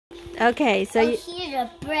Okay, so here's a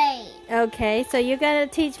brain. Okay, so you're gonna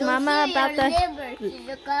teach Mama about the liver. Here's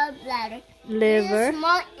a gallbladder. liver. Here's a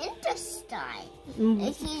small intestine. And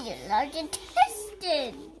here's a large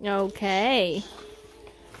intestine. Okay.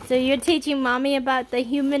 So you're teaching Mommy about the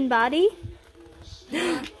human body?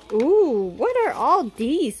 Ooh, what are all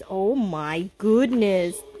these? Oh my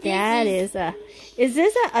goodness. That is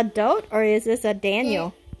this an adult or is this a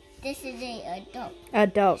Daniel? This is an adult.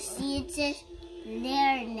 Adult. See, it says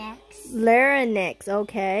larynx. Larynx,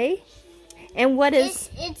 okay. And what is...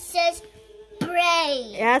 It says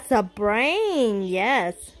brain. That's a brain,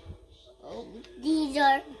 yes. Oh, these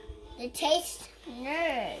are the taste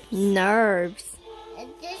nerves. Nerves. And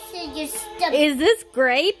this is your stomach. Is this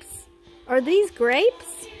grapes? Are these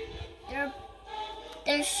grapes?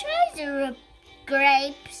 They're size of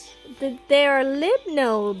grapes. They are lip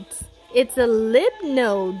nodes. It's a lip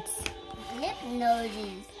nodes. Lip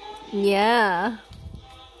noses. Yeah.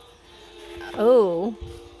 Oh.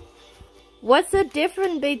 What's the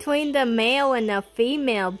difference between the male and the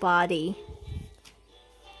female body?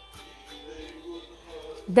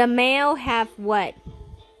 The male have what?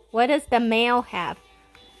 What does the male have?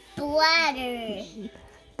 Bladder.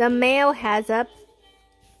 The male has a...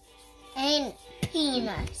 And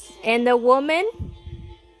penis. And the woman?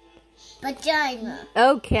 Vagina.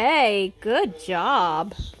 Okay, good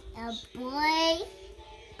job. A boy.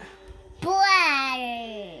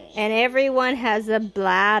 Bladder. And everyone has a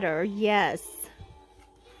bladder, yes.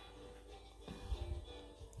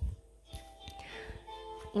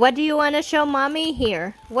 What do you want to show Mommy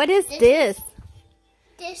here? What is this?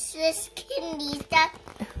 This is kidneys that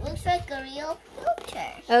looks like a real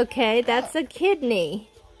filter. Okay, that's a kidney.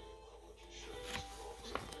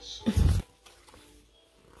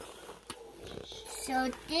 So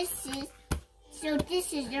this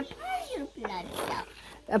is your part of your blood cell.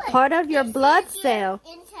 A part of your blood cell.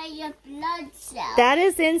 Inside your blood cell. That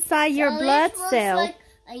is inside your blood cell. Looks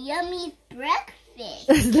like a yummy breakfast.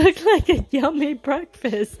 It looks like a yummy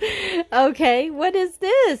breakfast. Okay, what is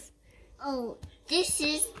this? Oh, this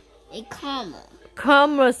is a comma.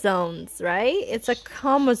 Chromosomes, right? It's a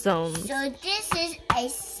chromosome. So this is a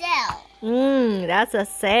cell. That's a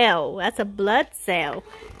cell. That's a blood cell.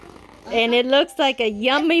 And it looks like a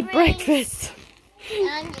yummy breakfast.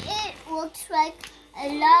 And it looks like a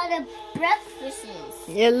lot of breakfasts.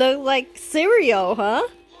 It looks like cereal, huh?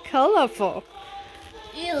 Colorful.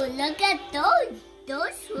 Ew, look at those.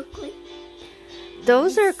 Those look like...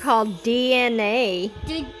 Those are called DNA.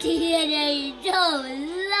 The DNA is so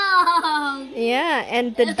long. Yeah,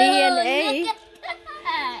 and the DNA... Look at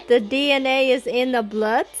that. The DNA is in the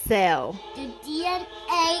blood cell. The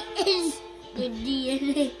DNA is... The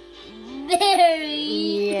DNA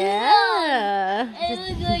very Yeah. long. It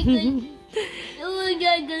looks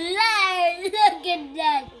like a ladder. Look at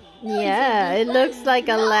that. Yeah, it looks like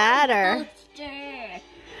a ladder.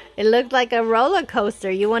 It looked like a roller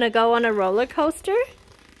coaster. You want to go on a roller coaster?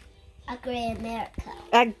 A Great America.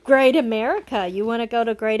 At Great America. You want to go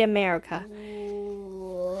to Great America?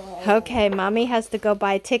 Okay, Mommy has to go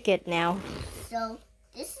buy a ticket now. So,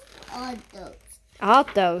 this is all those. All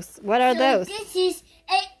those. What are those? This is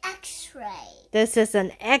an X-ray. This is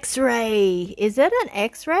an X-ray. Is it an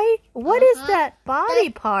X-ray? What is that body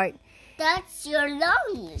part? That's your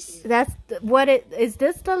lungs. That's what it is.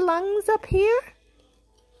 This the lungs up here?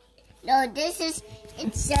 No, it says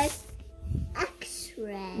X-ray.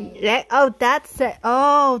 That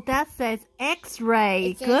says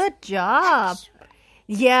X-ray. Good job. X-ray.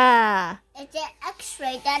 Yeah. It's an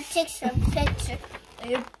X-ray that takes a picture of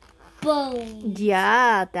your bones.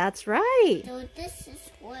 Yeah, that's right. So this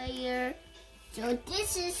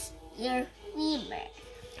is your femur.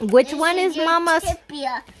 Which one is your Mama's?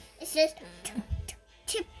 Tibia. It says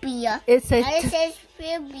tibia. It says And it says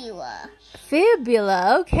fibula.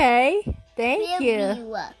 fibula. Okay. Thank you.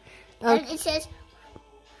 Fibula. And it says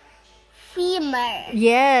femur.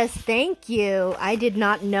 Yes, thank you. I did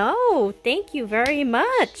not know. Thank you very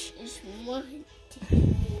much. It's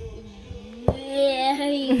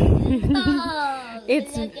very long.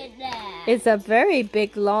 Look at that. It's a very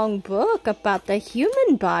big, long book about the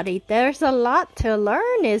human body. There's a lot to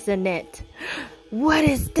learn, isn't it? What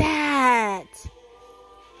is that?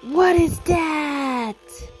 What is that?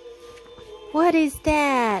 What is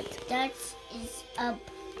that?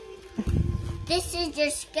 This is your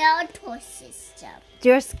skeletal system.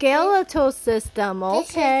 Your skeletal system,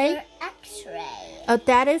 okay. This is your X-ray. Oh,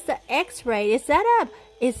 that is the X-ray. Is that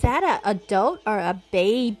a adult or a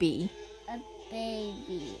baby? A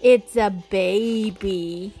baby. It's a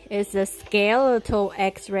baby. It's a skeletal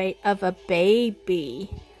X-ray of a baby.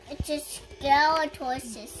 It's a skeletal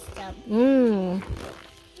system.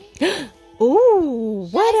 Ooh,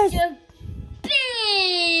 what That's is a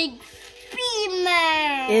big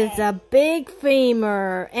femur. It's a big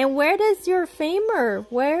femur. And where is your femur?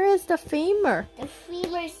 Where is the femur? The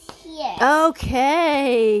femur's here.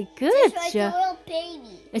 Okay, good Just like a job. little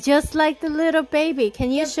baby. Just like the little baby.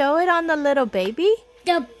 Can you show it on the little baby?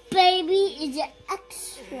 The baby is an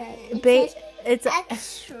X-ray. It's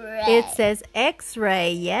X-ray. It says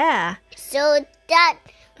X-ray, yeah. So that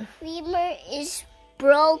femur is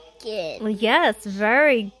broken. Yes,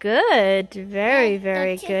 very good. Very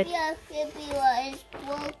good. The fibula is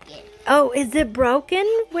broken. Oh, is it broken?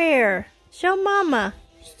 Where? Show Mama.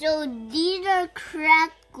 So these are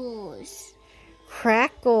crackles.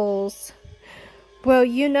 Crackles. Well,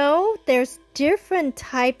 you know, there's different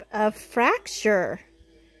type of fracture.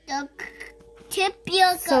 The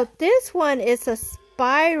tibia. So this one is a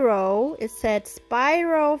spiral. It said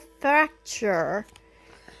spiral fracture.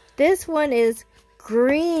 This one is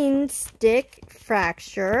green stick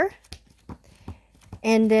fracture.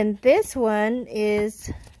 And then this one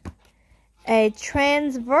is a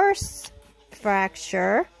transverse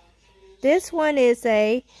fracture. This one is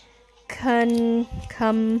a committed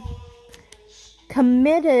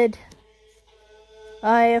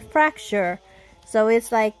fracture. So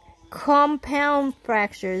it's like compound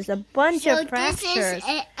fractures, a bunch of fractures. So this is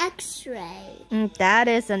an X-ray. That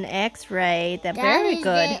is an X-ray. Very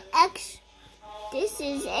good. This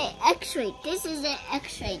is an X-ray. This is an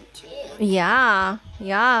X-ray too. Yeah.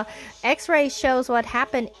 X-ray shows what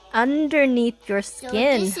happened underneath your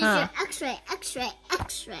skin, so this is an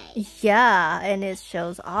X-ray. Yeah, and it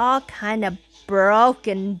shows all kind of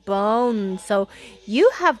broken bones. So you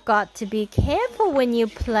have got to be careful when you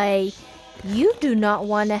play. You do not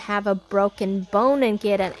want to have a broken bone and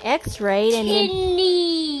get an X-ray. And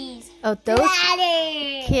Kidneys.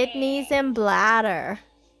 Bladder. Kidneys and bladder.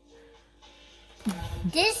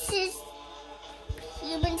 This is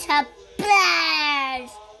humans have bladders.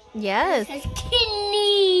 Yes. This has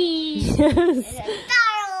kidneys. Yes.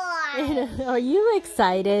 Are you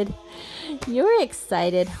excited? You're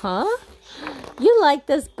excited, huh? You like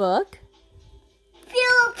this book?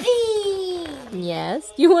 Philippines.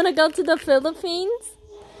 Yes. You want to go to the Philippines?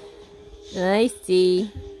 I see.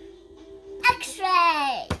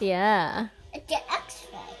 X-ray. Yeah. It's an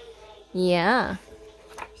X-ray. Yeah.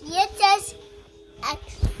 It says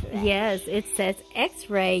X-ray. Yes, it says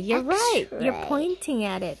X-ray. You're right. You're pointing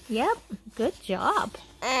at it. Yep. Good job.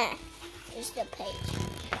 Here's the page.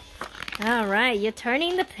 All right. You're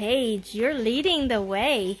turning the page. You're leading the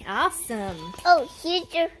way. Awesome. Oh, here's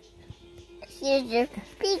your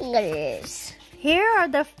fingers. Here are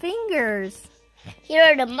the fingers. Here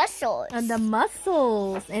are the muscles. And the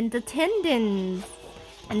muscles and the tendons.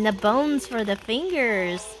 And the bones for the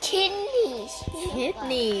fingers. Kidneys.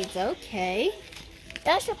 Kidneys, okay.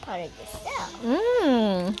 That's a part of the cell.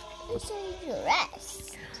 This is the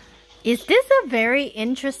rest. Is this a very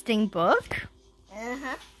interesting book?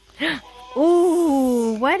 Uh-huh.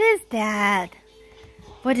 Ooh, what is that?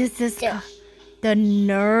 What is this? The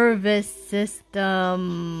nervous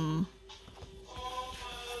system.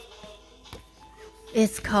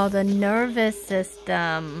 It's called the nervous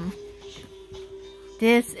system.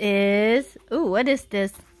 This is... Ooh, what is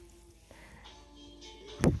this?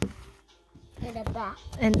 In the back.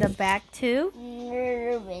 In the back too?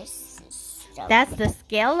 Nervous system. That's the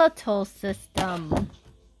skeletal system.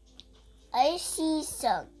 I see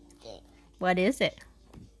something. What is it?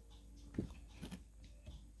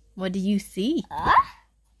 What do you see? I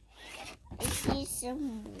see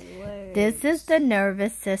some words. This is the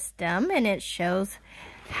nervous system, and it shows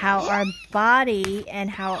how our body and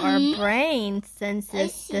how our brain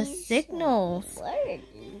senses the signals. Words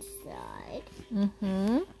inside.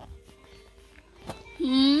 I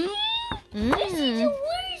see the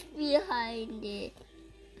words behind it.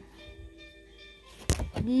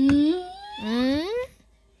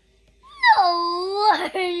 No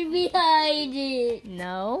words behind it.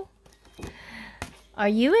 No? Are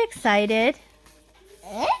you excited?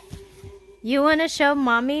 You want to show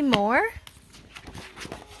Mommy more?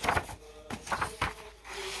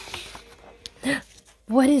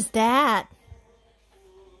 What is that?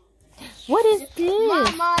 What is this?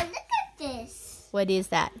 Mama, look at this. What is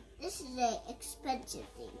that? This is an expensive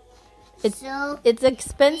thing. It's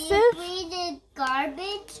expensive? If you breathe in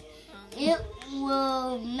garbage, it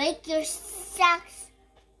will make your sacks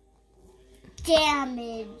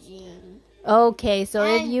damaging. Okay, so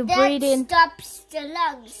if you breathe in... stops the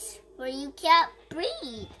lungs where you can't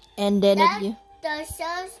breathe. And then if you... The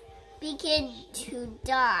cells begin to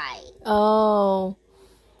die. Oh.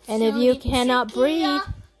 And if you cannot breathe...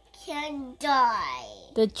 can die.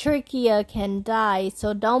 The trachea can die,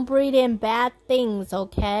 so don't breathe in bad things,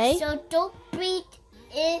 okay? So don't breathe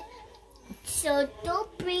in. So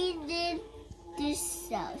don't breathe in this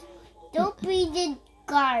cells. Don't breathe in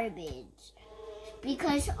garbage,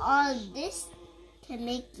 because all this can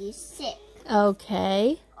make you sick.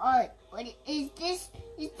 Okay. What is this?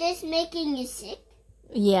 Is this making you sick?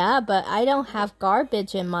 Yeah, but I don't have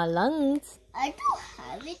garbage in my lungs. I don't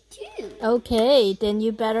have it too. Okay, then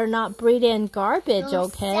you better not breathe in garbage,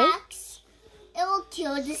 Those okay? Sacks, it will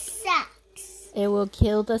kill the sacks. It will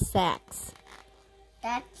kill the sacks.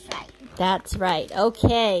 That's right. That's right.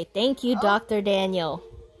 Okay, thank you, Dr. Daniel.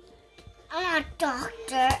 I'm a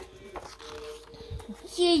doctor.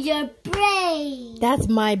 Here's your brain. That's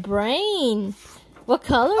my brain. What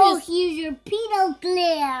color Oh, is... here's your pineal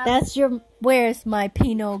gland. That's your... Where's my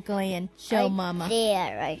pineal gland? Show Mama.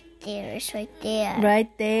 Right there. It's right there. Right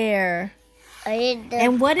there. And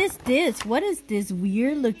And what is this? What is this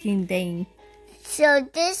weird looking thing? so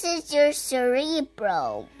this is your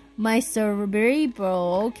cerebrum. My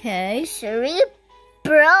cerebral, okay.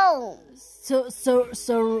 Cerebrum.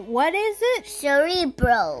 So what is it?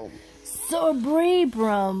 Cerebrum.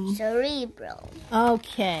 Cerebrum. Cerebrum.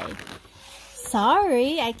 Okay.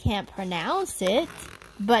 Sorry, I can't pronounce it,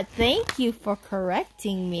 but thank you for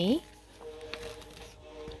correcting me.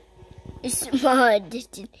 Small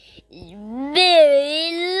distance is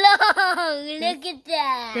very long. Look at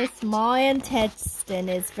that. The small intestine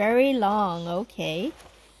is very long, okay.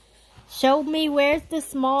 Show me where's the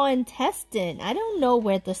small intestine. I don't know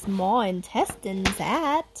where the small intestine is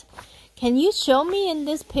at. Can you show me in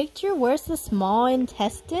this picture where's the small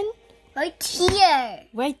intestine? Right here.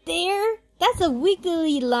 Right there? That's a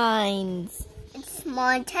wiggly lines. It's small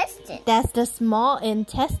intestine. That's the small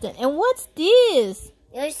intestine. And what's this?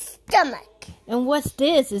 Your stomach. And what's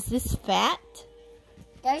this? Is this fat?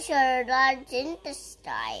 That's your large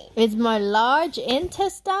intestine. It's my large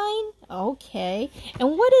intestine? Okay.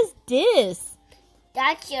 And what is this?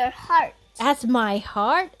 That's your heart. That's my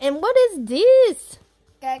heart. And what is this?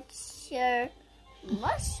 That's your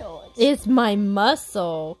muscles. It's my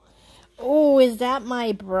muscle. Oh, is that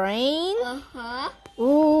my brain? Uh-huh.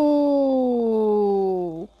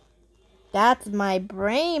 Ooh. That's my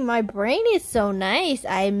brain. My brain is so nice.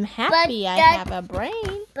 I'm happy I have a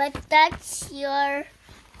brain. But that's your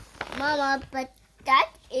mama, but that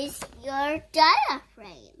is your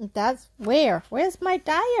diaphragm. That's where? Where's my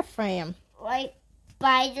diaphragm? Right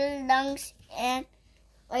by the lungs and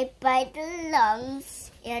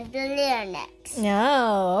the larynx.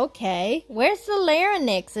 Oh, okay. Where's the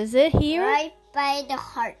larynx? Is it here? Right by the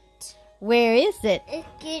heart. Where is it? It's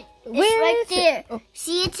Where right is there. it? Oh.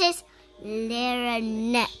 See, it says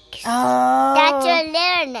larynx. Oh. That's your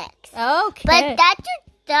larynx. Okay. But that's your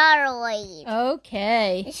thyroid.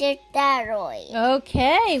 Okay. It's your thyroid.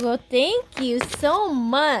 Okay. Well, thank you so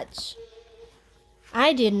much.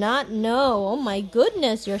 I did not know. Oh my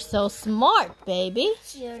goodness, you're so smart, baby.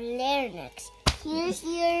 It's your larynx. Here's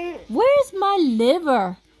your... Where's my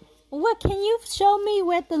liver? What, can you show me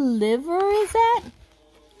where the liver is at?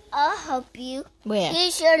 I'll help you. Where?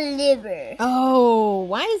 Here's your liver. Oh,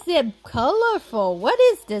 why is it colorful? What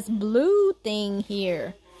is this blue thing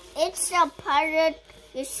here? It's a part of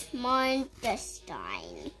your small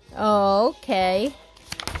intestine. Oh, okay.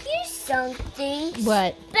 Here's something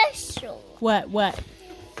What? special. What?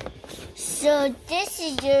 So this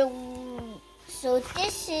is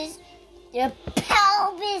your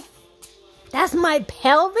pelvis. That's my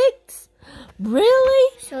pelvis?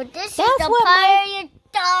 Really? So this That's is the what part of your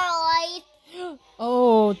thyroid.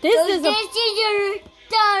 Oh, this So is this is your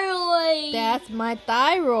thyroid. That's my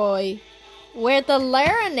thyroid. Where the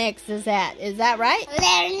larynx is at. Is that right?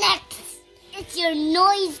 Larynx. It's your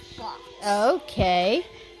noise box. Okay.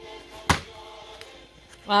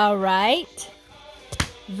 All right.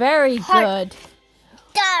 Very Heart. good.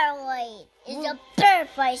 Thyroid is a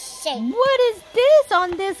perfect shape. What is this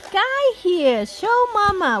on this guy here? Show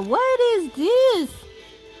Mama. What is this?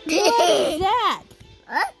 What is that?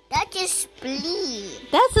 Huh? That's your spleen.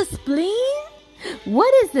 That's a spleen?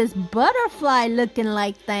 What is this butterfly looking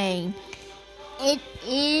like thing? It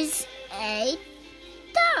is a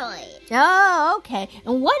thyroid. Oh, okay.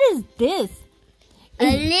 And what is this? A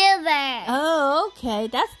liver. Oh, okay.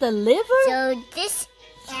 That's the liver? So this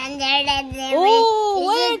and there Oh,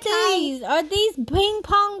 what are these? Are these ping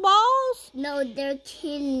pong balls? No, they're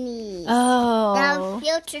kidneys. Oh. That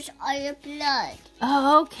filters all your blood.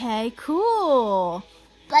 Oh, okay. Cool.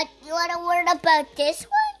 But you want to learn about this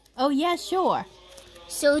one? Oh, yeah, sure.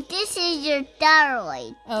 So this is your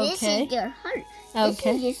thyroid. This Okay. is your heart. Okay. This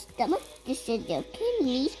is your stomach. This is your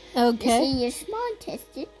kidneys. This Okay. is your small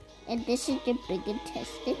intestine. And this is the big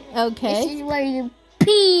intestine. Okay. This is where you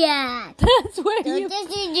pee at. That's where So you... this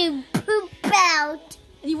is you poop out.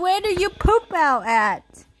 Where do you poop out at?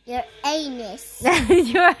 Your anus.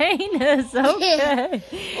 Your anus. Okay.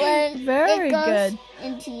 When Very it goes good.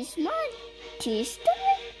 into your stomach,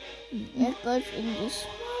 it goes into your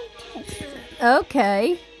small intestine.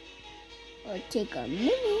 Okay. It'll take a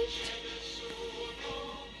minute.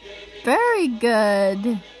 Very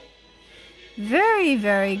good. Very,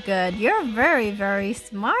 very good. You're very, very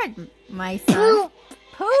smart, my son.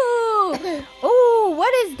 Poop. Oh,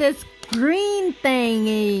 what is this green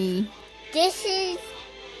thingy? This is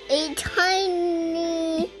a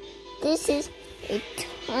tiny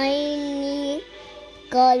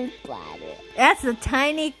gallbladder. That's a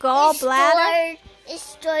tiny gallbladder? It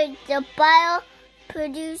stores the bile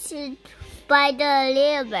produced by the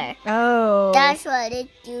liver. Oh. That's what it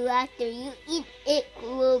do after you eat. It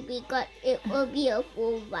will be a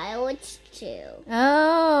full bile too.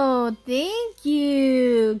 Oh, thank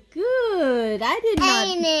you. Good. I did not.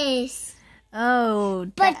 Anus. Oh.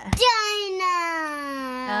 Vagina.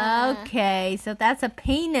 Okay, so that's a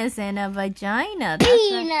penis and a vagina. That's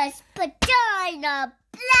Penis. Vagina.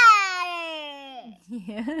 Bladder.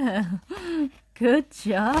 Yeah. Good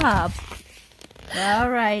job.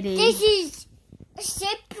 Alrighty. This is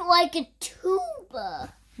shaped like a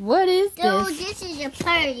tuba. What is So this? this is a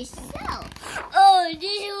part of yourself. Oh,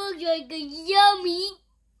 this looks like a yummy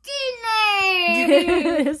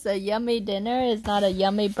dinner. It's a yummy dinner. It's not a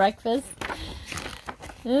yummy breakfast.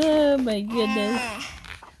 Oh my goodness.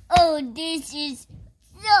 Oh, this is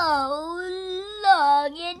so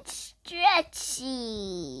long and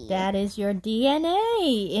stretchy. That is your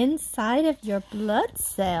DNA inside of your blood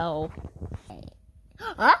cell.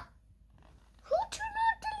 Huh? Who turned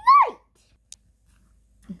on the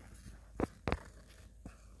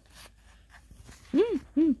light?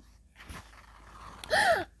 Mm-hmm.